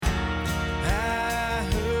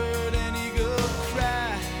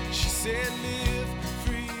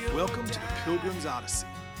Pilgrim's Odyssey,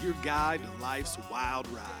 your guide to life's wild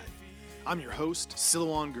ride. I'm your host,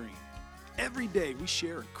 Silouan Green. Every day we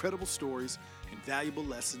share incredible stories and valuable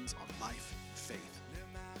lessons on life and faith.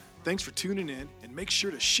 Thanks for tuning in, and make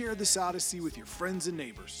sure to share this Odyssey with your friends and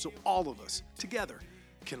neighbors so all of us, together,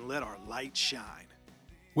 can let our light shine.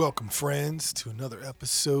 Welcome, friends, to another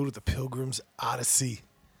episode of the Pilgrim's Odyssey.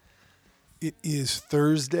 It is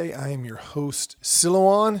Thursday. I am your host,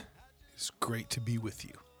 Silouan. It's great to be with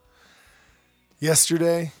you.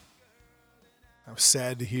 Yesterday, I was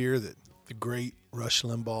sad to hear that the great Rush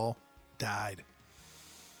Limbaugh died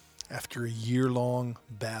after a year-long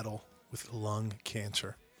battle with lung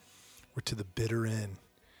cancer, where to the bitter end,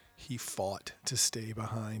 he fought to stay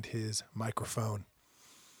behind his microphone.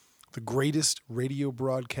 The greatest radio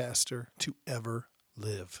broadcaster to ever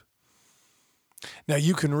live. Now,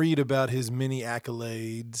 you can read about his many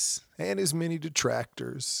accolades and his many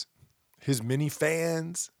detractors, his many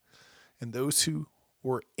fans, and those who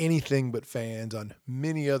were anything but fans on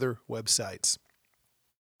many other websites.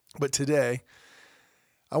 But today,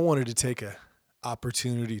 I wanted to take an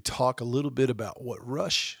opportunity to talk a little bit about what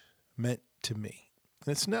Rush meant to me.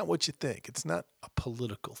 And it's not what you think. It's not a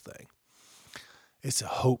political thing. It's a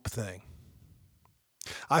hope thing.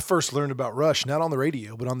 I first learned about Rush not on the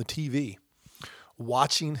radio, but on the TV,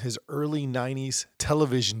 watching his early 90s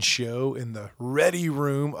television show in the ready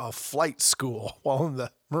room of flight school while in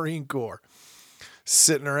the Marine Corps,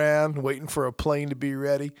 sitting around waiting for a plane to be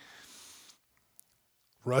ready.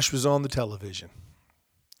 Rush was on the television.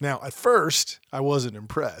 Now, at first, I wasn't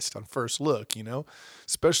impressed on first look,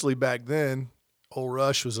 especially back then. Old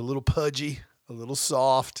Rush was a little pudgy, a little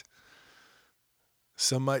soft.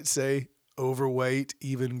 Some might say overweight,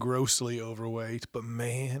 even grossly overweight. But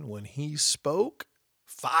man, when he spoke,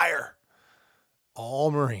 fire. All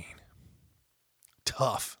Marine.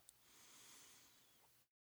 Tough.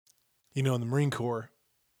 In the Marine Corps,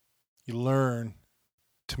 you learn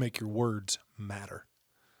to make your words matter.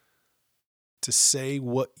 To say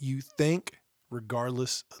what you think,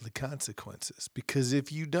 regardless of the consequences. Because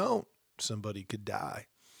if you don't, somebody could die.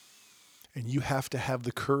 And you have to have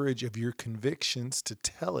the courage of your convictions to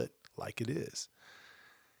tell it like it is.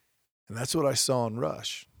 And that's what I saw in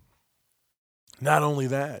Rush. Not only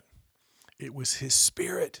that, it was his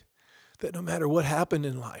spirit that no matter what happened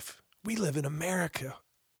in life, we live in America.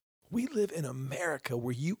 We live in America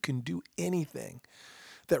where you can do anything,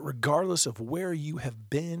 that regardless of where you have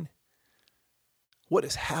been, what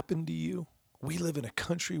has happened to you, we live in a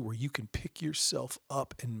country where you can pick yourself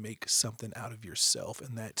up and make something out of yourself,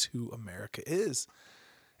 and that's who America is.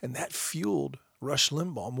 And that fueled Rush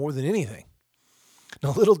Limbaugh more than anything.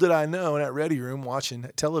 Now, little did I know in that ready room watching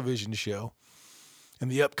that television show in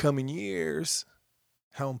the upcoming years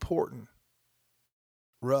how important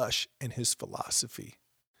Rush and his philosophy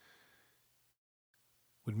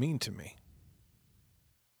would mean to me.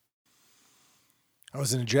 I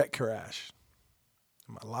was in a jet crash.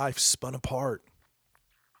 My life spun apart.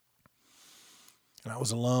 And I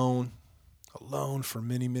was alone for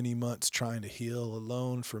many, many months trying to heal,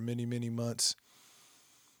 alone for many, many months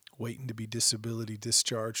waiting to be disability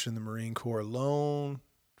discharged in the Marine Corps, alone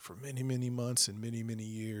for many, many months and many, many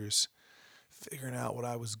years figuring out what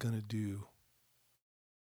I was going to do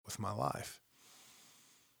with my life.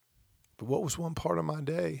 But what was one part of my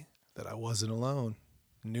day that I wasn't alone?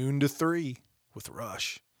 Noon to 3 with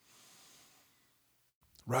Rush.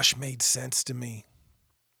 Rush made sense to me.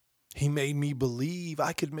 He made me believe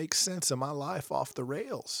I could make sense of my life off the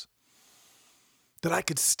rails. That I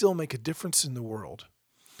could still make a difference in the world.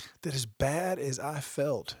 That as bad as I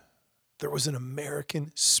felt, there was an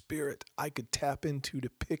American spirit I could tap into to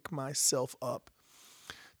pick myself up,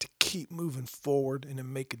 to keep moving forward and to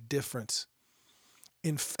make a difference.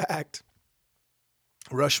 In fact,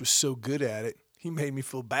 Rush was so good at it, he made me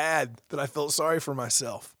feel bad that I felt sorry for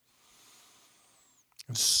myself.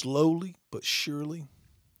 And slowly but surely,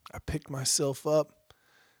 I picked myself up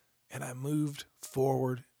and I moved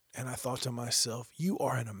forward, and I thought to myself, you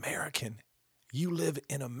are an American. You live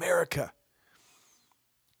in America.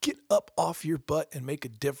 Get up off your butt and make a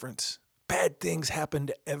difference. Bad things happen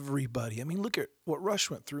to everybody. I mean, look at what Rush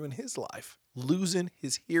went through in his life. Losing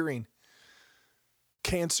his hearing,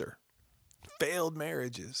 cancer, failed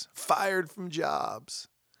marriages, fired from jobs.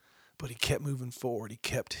 But he kept moving forward. He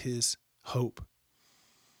kept his hope.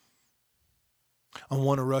 On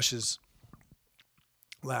one of Rush's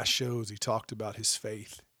last shows, he talked about his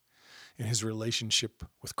faith and his relationship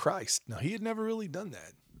with Christ. Now, he had never really done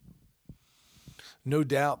that. No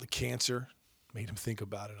doubt the cancer made him think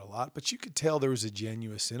about it a lot, but you could tell there was a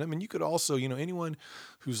genuineness in him. And you could also, anyone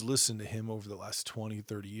who's listened to him over the last 20,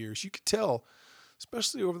 30 years, you could tell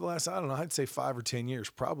especially over the last, I don't know, I'd say 5 or 10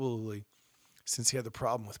 years, probably since he had the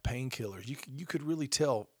problem with painkillers. You could really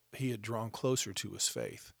tell he had drawn closer to his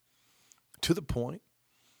faith, to the point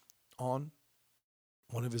on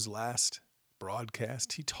one of his last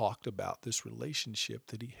broadcasts, he talked about this relationship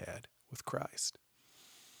that he had with Christ.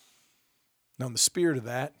 Now, in the spirit of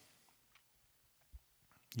that,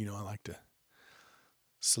 I like to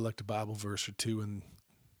select a Bible verse or two in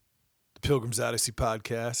the Pilgrim's Odyssey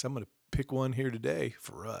podcast. I'm going to pick one here today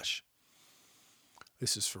for Rush.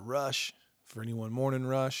 This is for Rush, for anyone mourning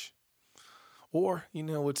Rush. Or,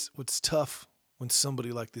 what's tough when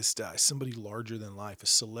somebody like this dies, somebody larger than life, a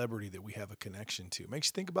celebrity that we have a connection to. Makes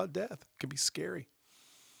you think about death. It can be scary.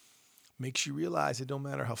 Makes you realize it don't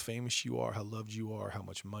matter how famous you are, how loved you are, how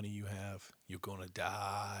much money you have, you're going to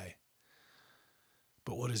die.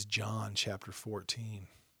 But what does John chapter 14,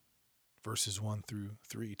 verses 1 through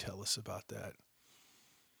 3 tell us about that?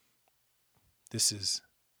 This is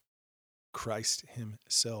Christ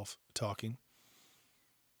himself talking,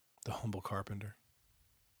 the humble carpenter.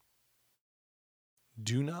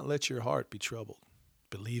 Do not let your heart be troubled.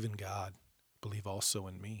 Believe in God. Believe also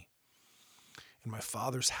in me. In my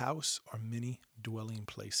Father's house are many dwelling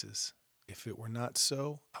places. If it were not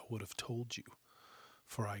so, I would have told you.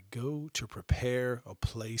 For I go to prepare a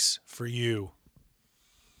place for you.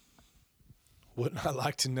 Wouldn't I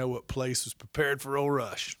like to know what place was prepared for old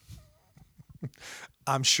Rush?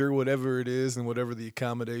 I'm sure whatever it is and whatever the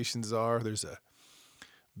accommodations are, there's a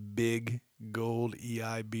big gold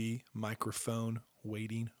EIB microphone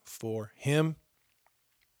waiting for him.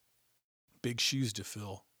 Big shoes to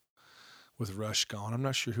fill with Rush gone. I'm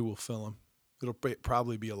not sure who will fill them. It'll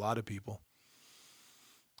probably be a lot of people.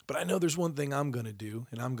 But I know there's one thing I'm going to do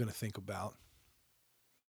and I'm going to think about.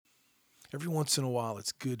 Every once in a while,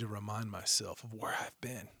 it's good to remind myself of where I've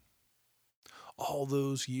been. All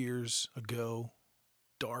those years ago,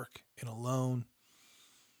 dark and alone,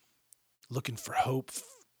 looking for hope,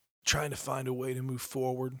 trying to find a way to move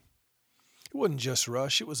forward. It wasn't just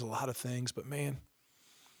Rush. It was a lot of things. But man,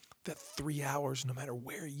 that 3 hours, no matter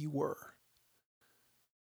where you were,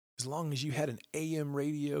 as long as you had an AM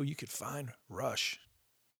radio, you could find Rush.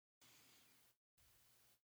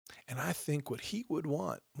 And I think what he would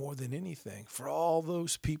want more than anything for all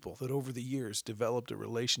those people that over the years developed a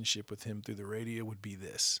relationship with him through the radio would be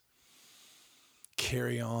this.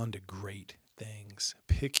 Carry on to great things.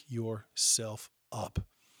 Pick yourself up.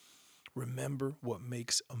 Remember what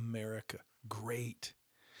makes America great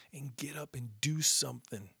and get up and do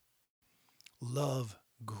something. Love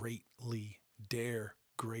greatly. Dare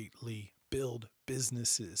greatly. Build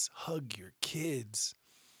businesses. Hug your kids.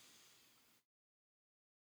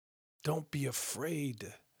 Don't be afraid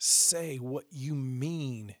to say what you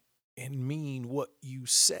mean and mean what you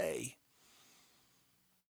say.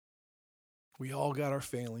 We all got our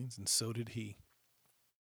failings, and so did he.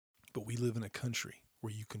 But we live in a country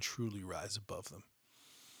where you can truly rise above them.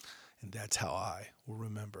 And that's how I will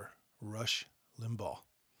remember Rush Limbaugh,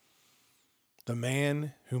 the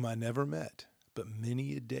man whom I never met, but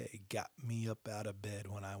many a day got me up out of bed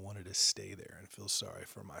when I wanted to stay there and feel sorry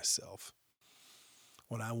for myself.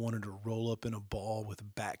 When I wanted to roll up in a ball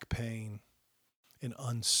with back pain, an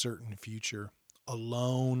uncertain future,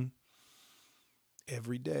 alone,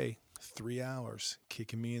 every day, 3 hours,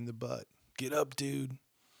 kicking me in the butt. Get up, dude.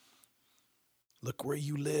 Look where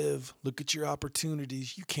you live. Look at your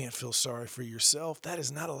opportunities. You can't feel sorry for yourself. That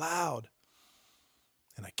is not allowed.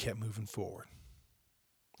 And I kept moving forward.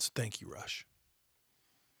 So thank you, Rush.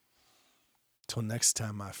 Till next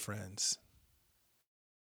time, my friends,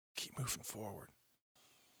 keep moving forward.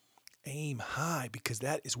 Aim high, because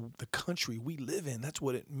that is the country we live in. That's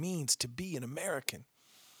what it means to be an American.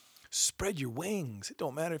 Spread your wings. It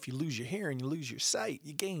don't matter if you lose your hair and you lose your sight,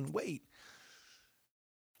 you gain weight,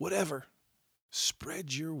 whatever.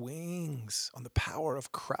 Spread your wings on the power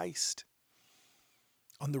of Christ,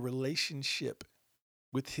 on the relationship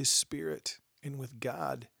with his Spirit and with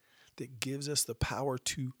God that gives us the power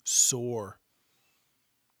to soar.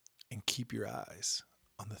 And keep your eyes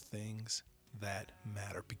on the things that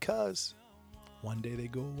matter, because one day they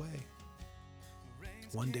go away.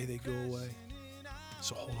 One day they go away.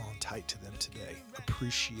 So hold on tight to them today.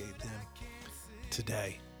 Appreciate them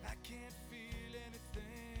today.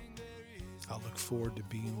 I'll look forward to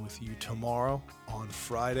being with you tomorrow on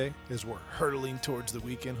Friday as we're hurtling towards the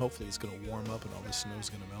weekend. Hopefully it's going to warm up and all the snow's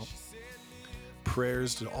going to melt.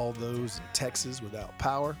 Prayers to all those in Texas without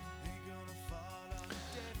power.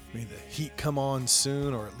 May the heat come on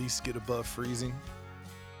soon, or at least get above freezing.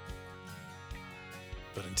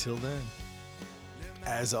 But until then,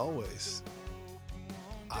 as always,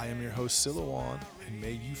 I am your host, Silouan, and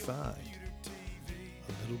may you find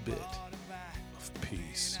little bit of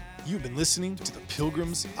peace. You've been listening to the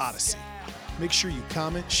Pilgrim's Odyssey. Make sure you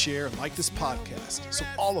comment, share, and like this podcast so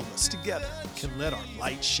all of us together can let our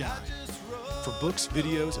light shine. For books,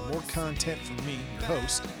 videos, and more content from me, your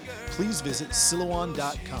host, please visit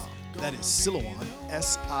Silouan.com. That is Silouan,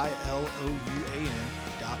 Silouan.com.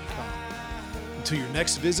 Until your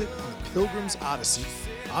next visit on the Pilgrim's Odyssey,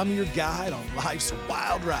 I'm your guide on life's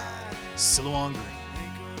wild ride, Silouan Green.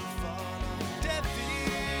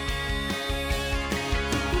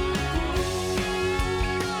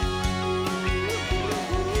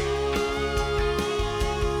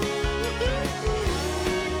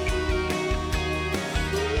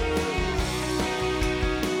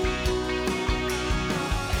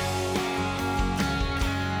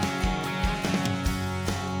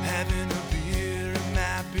 Having a beer in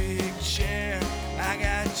my big chair, I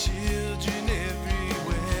got chills